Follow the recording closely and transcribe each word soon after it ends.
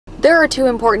There are two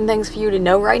important things for you to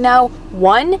know right now.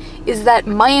 One is that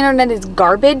my internet is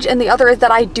garbage, and the other is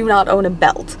that I do not own a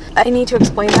belt. I need to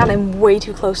explain that. I'm way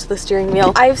too close to the steering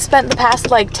wheel. I've spent the past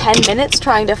like 10 minutes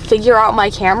trying to figure out my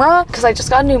camera because I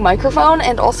just got a new microphone,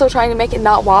 and also trying to make it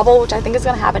not wobble, which I think is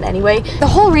gonna happen anyway. The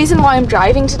whole reason why I'm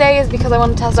driving today is because I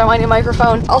want to test out my new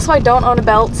microphone. Also, I don't own a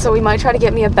belt, so we might try to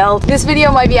get me a belt. This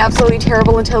video might be absolutely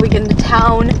terrible until we get into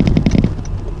town.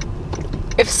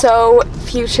 If so,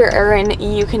 future Erin,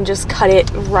 you can just cut it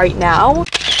right now.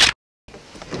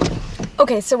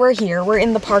 Okay, so we're here, we're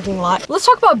in the parking lot. Let's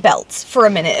talk about belts for a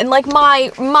minute and like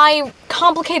my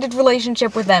complicated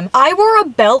relationship with them. I wore a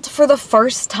belt for the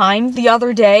first time the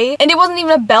other day, and it wasn't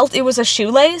even a belt, it was a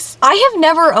shoelace. I have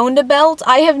never owned a belt.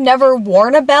 I have never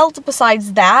worn a belt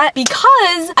besides that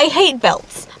because I hate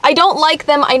belts. I don't like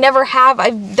them, I never have,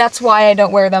 that's why I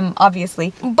don't wear them,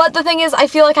 obviously. But the thing is, I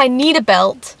feel like I need a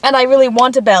belt, and I really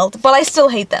want a belt, but I still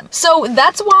hate them. So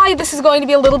that's why this is going to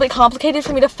be a little bit complicated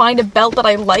for me to find a belt that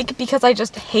I like, because I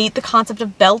just hate the concept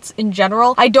of belts in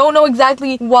general. I don't know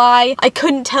exactly why. I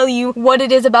couldn't tell you what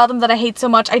it is about them that I hate so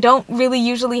much. I don't really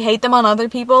usually hate them on other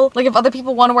people. Like, if other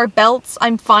people want to wear belts,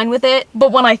 I'm fine with it.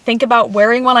 But when I think about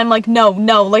wearing one, I'm like, no,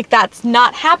 like that's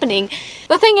not happening.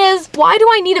 The thing is, why do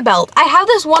I need a belt? I have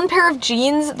this one pair of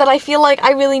jeans that I feel like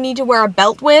I really need to wear a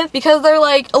belt with because they're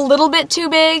like a little bit too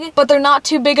big, but they're not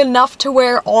too big enough to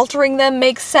where altering them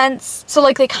makes sense. So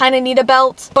like they kind of need a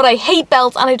belt, but I hate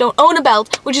belts and I don't own a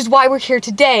belt, which is why we're here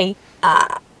today.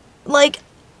 I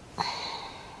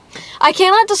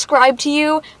cannot describe to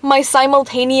you my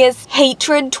simultaneous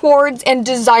hatred towards and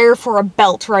desire for a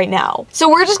belt right now. So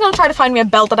we're just gonna try to find me a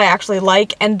belt that I actually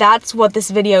like, and that's what this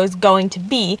video is going to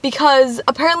be, because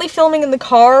apparently filming in the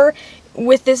car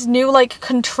with this new like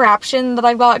contraption that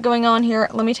I've got going on here.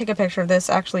 Let me take a picture of this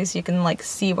actually so you can like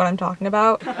see what I'm talking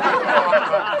about.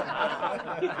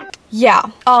 Yeah,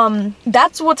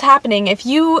 that's what's happening. If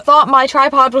you thought my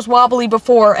tripod was wobbly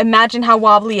before, imagine how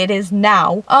wobbly it is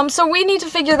now. So we need to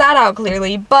figure that out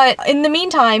clearly, but in the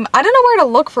meantime, I don't know where to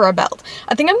look for a belt.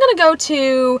 I think I'm gonna go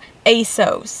to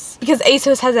ASOS, because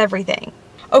ASOS has everything.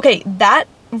 Okay,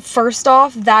 first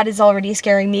off, that is already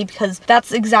scaring me because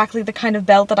that's exactly the kind of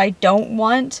belt that I don't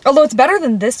want. Although it's better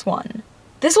than this one.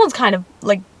 This one's kind of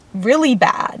like really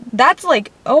bad. That's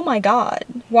like, oh my god.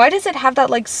 Why does it have that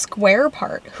like square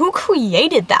part? Who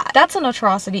created that? That's an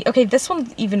atrocity. Okay, this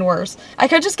one's even worse. I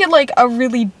could just get like a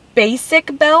really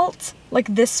basic belt,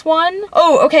 like this one.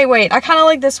 Oh, okay, wait. I kind of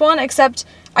like this one, except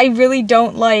I really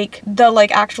don't like the like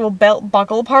actual belt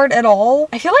buckle part at all.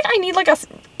 I feel like I need like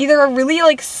either a really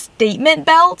like statement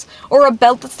belt or a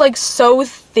belt that's like so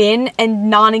thin and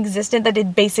non-existent that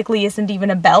it basically isn't even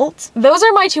a belt. Those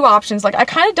are my two options. Like I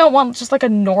kind of don't want just like a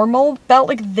normal belt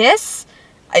like this.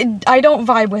 I don't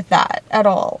vibe with that at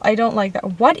all. I don't like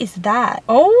that. What is that?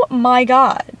 Oh my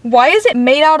god. Why is it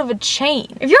made out of a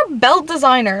chain? If you're a belt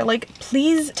designer, like,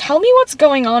 please tell me what's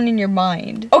going on in your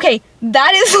mind. Okay,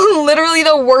 that is literally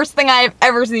the worst thing I've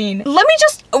ever seen.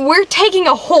 We're taking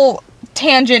a whole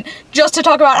tangent just to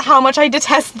talk about how much I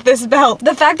detest this belt.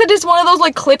 The fact that it's one of those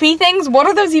like clippy things, what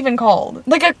are those even called?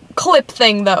 Like a clip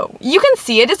thing though. You can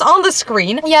see it, it's on the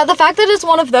screen. Yeah, the fact that it's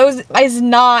one of those is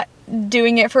not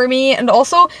doing it for me, and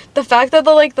also the fact that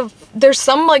there's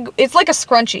some like, it's like a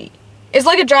scrunchie. It's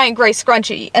like a giant gray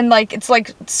scrunchie, and like it's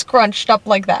like scrunched up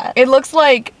like that. It looks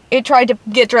like it tried to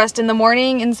get dressed in the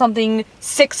morning in something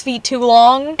 6 feet too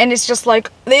long, and it's just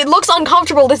like, it looks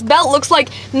uncomfortable. This belt looks like,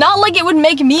 not like it would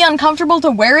make me uncomfortable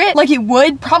to wear it, like it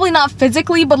would, probably not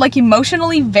physically, but like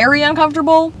emotionally very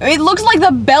uncomfortable. It looks like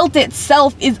the belt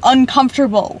itself is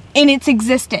uncomfortable in its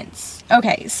existence.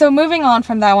 Okay, so moving on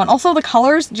from that one. Also the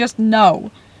colors, just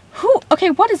no. Okay,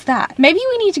 what is that? Maybe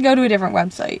we need to go to a different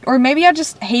website. Or maybe I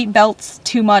just hate belts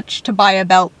too much to buy a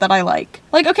belt that I like.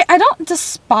 Like, okay, I don't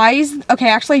despise, okay,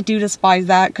 actually I do despise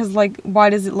that, because like, why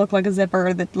does it look like a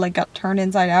zipper that like got turned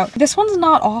inside out? This one's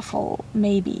not awful,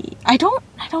 maybe. I don't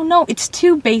know. It's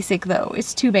too basic though.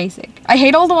 It's too basic. I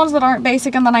hate all the ones that aren't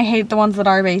basic, and then I hate the ones that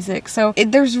are basic. So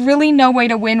there's really no way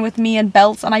to win with me and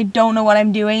belts, and I don't know what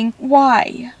I'm doing.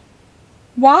 Why?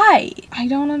 Why? I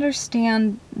don't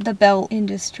understand the belt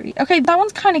industry. Okay, that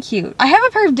one's kind of cute. I have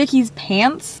a pair of Dickies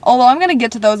pants, although I'm gonna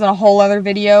get to those in a whole other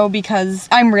video because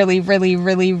I'm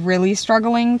really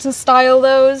struggling to style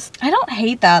those. I don't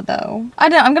hate that though.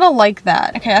 I'm gonna like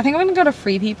that. Okay, I think I'm gonna go to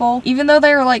Free People. Even though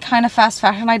they're like kind of fast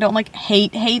fashion, I don't like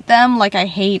hate them like I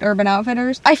hate Urban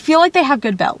Outfitters. I feel like they have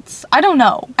good belts. I don't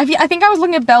know. I think I was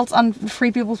looking at belts on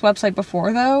Free People's website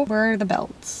before though. Where are the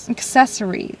belts?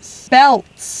 Accessories.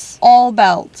 Belts. all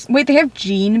belts. Wait, they have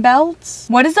jean belts?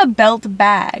 What is a belt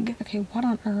bag? Okay, what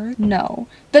on earth? No.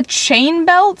 The chain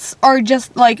belts are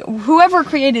just like, whoever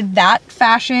created that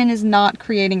fashion is not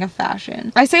creating a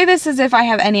fashion. I say this as if I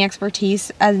have any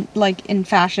expertise as like in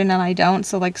fashion, and I don't,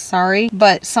 so like sorry,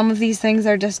 but some of these things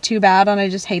are just too bad and I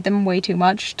just hate them way too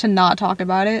much to not talk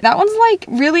about it. That one's like,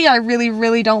 really, I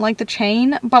really don't like the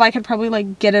chain, but I could probably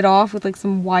like get it off with like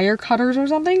some wire cutters or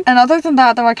something. And other than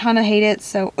that though, I kind of hate it.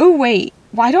 So, oh wait,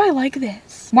 why do I like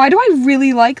this? Why do I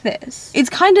really like this? It's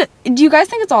kind of, do you guys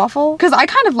think it's awful? Because I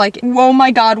kind of like it. Oh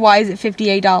my god, why is it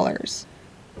 $58?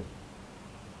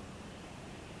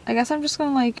 I guess I'm just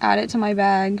gonna like add it to my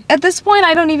bag. At this point,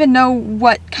 I don't even know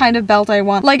what kind of belt I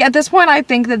want. Like at this point, I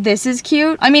think that this is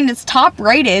cute. I mean, it's top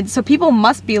rated, so people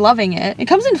must be loving it. It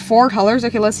comes in 4 colors.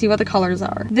 Okay, let's see what the colors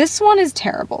are. This one is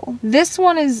terrible. This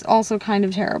one is also kind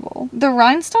of terrible. The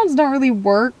rhinestones don't really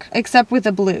work except with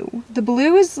the blue. The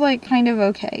blue is like kind of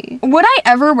okay. Would I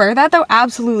ever wear that though?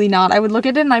 Absolutely not. I would look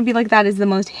at it and I'd be like, that is the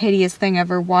most hideous thing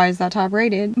ever. Why is that top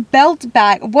rated? Belt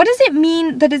bag. What does it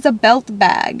mean that it's a belt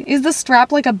bag? Is the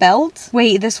strap like a belt?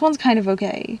 Wait, this one's kind of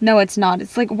okay. No, it's not.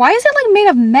 It's like, why is it like made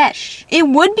of mesh? It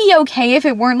would be okay if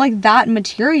it weren't like that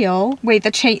material. Wait,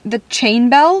 the chain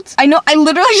belt? I know, I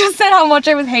literally just said how much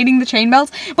I was hating the chain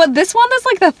belts, but this one that's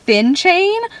like the thin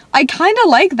chain, I kind of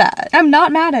like that. I'm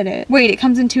not mad at it. Wait, it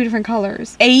comes in 2 different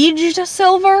colors. Aged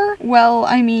silver? Well,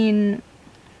 I mean,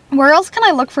 where else can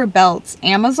I look for belts?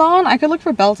 Amazon? I could look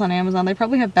for belts on Amazon. They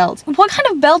probably have belts. What kind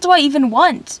of belt do I even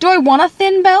want? Do I want a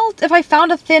thin belt? If I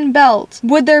found a thin belt,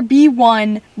 would there be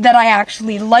one that I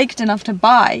actually liked enough to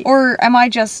buy? Or am I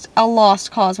just a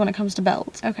lost cause when it comes to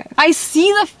belts? Okay. I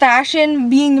see the fashion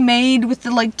being made with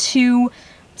the like 2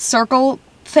 circle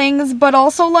things, but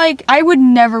also like, I would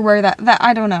never wear that.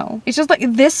 I don't know. It's just like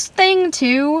this thing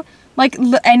too. Like,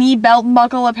 any belt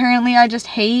buckle, apparently, I just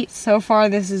hate. So far,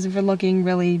 this is looking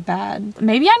really bad.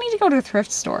 Maybe I need to go to a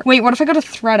thrift store. Wait, what if I go to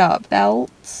ThredUp?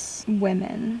 Belts,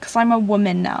 women. Because I'm a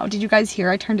woman now. Did you guys hear?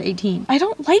 I turned 18. I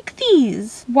don't like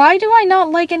these. Why do I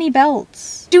not like any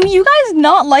belts? Do you guys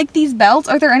not like these belts?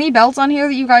 Are there any belts on here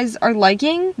that you guys are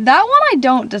liking? That one I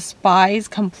don't despise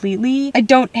completely. I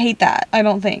don't hate that, I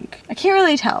don't think. I can't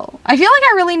really tell. I feel like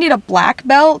I really need a black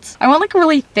belt. I want like a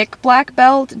really thick black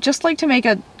belt, just like to make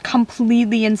a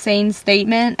completely insane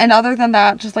statement. And other than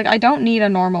that, just like, I don't need a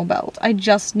normal belt. I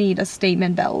just need a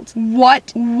statement belt.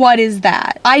 What is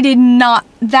that? I did not,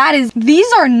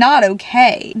 these are not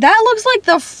okay. That looks like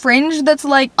the fringe that's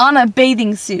like on a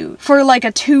bathing suit for like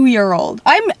a 2-year-old.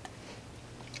 I'm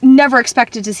never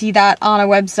expected to see that on a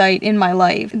website in my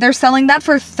life. They're selling that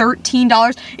for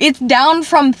 $13. It's down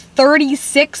from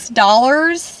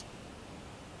 $36.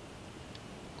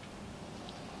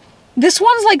 This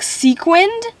one's like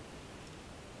sequined.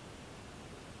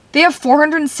 They have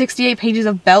 468 pages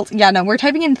of belt. Yeah, no, we're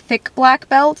typing in thick black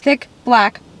belt. Thick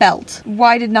black belt.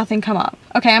 Why did nothing come up?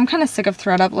 Okay, I'm kind of sick of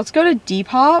ThredUp. Let's go to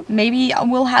Depop. Maybe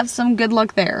we'll have some good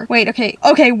luck there. Wait, okay.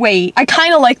 Okay, wait. I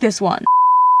kind of like this one.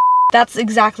 That's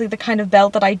exactly the kind of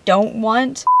belt that I don't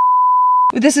want.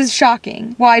 This is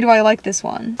shocking. Why do I like this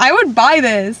one? I would buy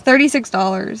this.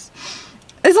 $36.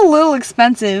 It's a little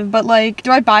expensive, but like,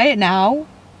 do I buy it now?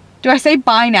 Do I say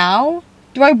buy now?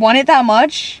 Do I want it that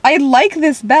much? I like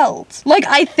this belt. Like,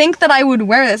 I think that I would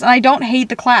wear this, and I don't hate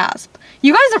the clasp.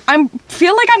 You guys I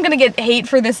feel like I'm gonna get hate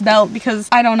for this belt because,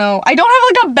 I don't know. I don't have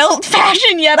like a belt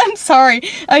fashion yet, I'm sorry.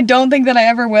 I don't think that I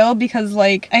ever will because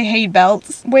like, I hate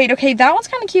belts. Wait, okay, that one's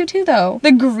kind of cute too though.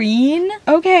 The green?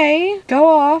 Okay, go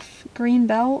off. Green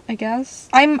belt, I guess.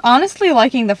 I'm honestly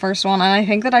liking the first one, and I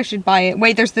think that I should buy it.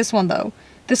 Wait, there's this one though.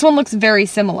 This one looks very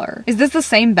similar. Is this the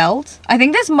same belt? I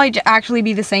think this might actually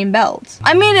be the same belt.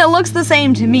 I mean, it looks the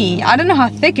same to me. I don't know how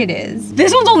thick it is.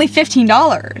 This one's only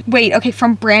 $15. Wait, okay,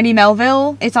 from Brandy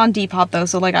Melville. It's on Depop though,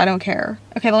 so like, I don't care.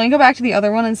 Okay, let me go back to the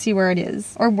other one and see where it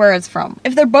is, or where it's from.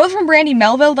 If they're both from Brandy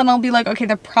Melville, then I'll be like, okay,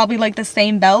 they're probably like the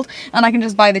same belt, and I can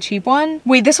just buy the cheap one.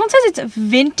 Wait, this one says it's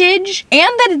vintage, and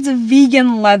that it's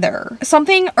vegan leather.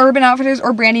 Something Urban Outfitters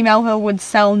or Brandy Melville would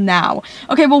sell now.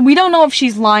 Okay, well, we don't know if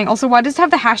she's lying. Also, why does it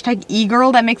have the hashtag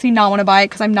e-girl? That makes me not want to buy it,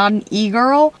 because I'm not an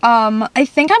e-girl. I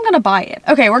think I'm gonna buy it.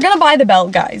 Okay, we're gonna buy the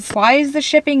belt, guys. Why is the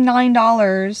shipping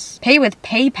 $9? Pay with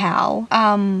PayPal.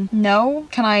 No?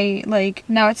 Can I, like,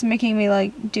 now it's making me, like,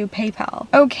 do PayPal.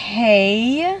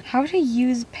 Okay. How to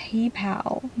use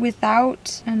PayPal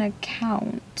without an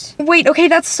account. Wait, okay,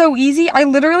 that's so easy. I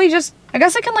literally just, I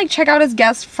guess I can like check out as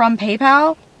guest from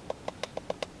PayPal.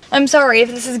 I'm sorry if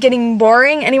this is getting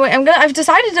boring. Anyway, I've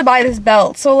decided to buy this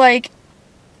belt. So like,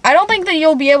 I don't think that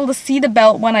you'll be able to see the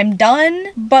belt when I'm done,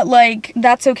 but like,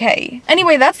 that's okay.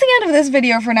 Anyway, that's the end of this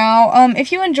video for now.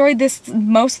 If you enjoyed this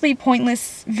mostly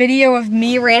pointless video of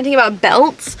me ranting about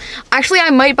belts, actually I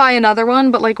might buy another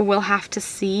one, but like we'll have to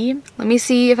see. Let me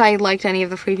see if I liked any of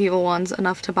the Free People ones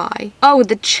enough to buy. Oh,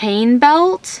 the chain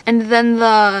belt, and then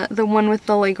the one with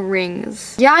the like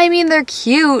rings. Yeah, I mean they're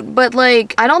cute, but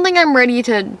like I don't think I'm ready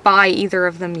to buy either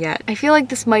of them yet. I feel like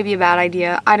this might be a bad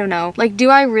idea. I don't know. Like, do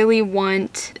I really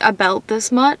want a belt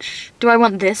this much? Do I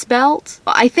want this belt?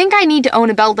 I think I need to own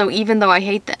a belt though, even though I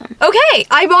hate them. Okay,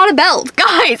 I bought a belt.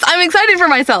 Guys, I'm excited for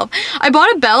myself. I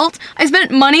bought a belt. I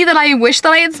spent money that I wish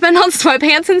that I had spent on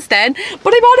sweatpants instead,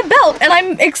 but I bought a belt and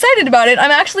I'm excited about it.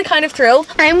 I'm actually kind of thrilled.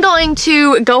 I'm going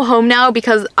to go home now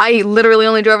because I literally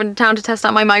only drove into town to test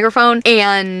out my microphone,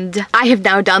 and I have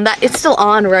now done that. It's still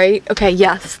on, right? Okay,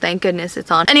 yes, thank goodness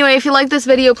it's on. Anyway, if you like this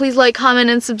video, please like, comment,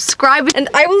 and subscribe, and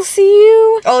I will see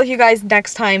you, all of you guys,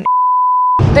 next time.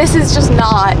 This is just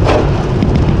not,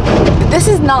 this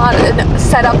is not a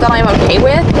setup that I'm okay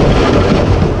with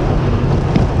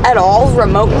at all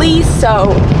remotely,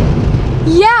 so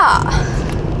yeah.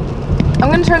 I'm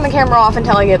gonna turn the camera off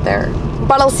until I get there,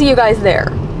 but I'll see you guys there.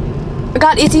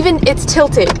 God, it's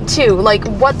tilted too. Like,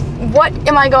 what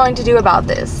am I going to do about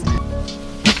this?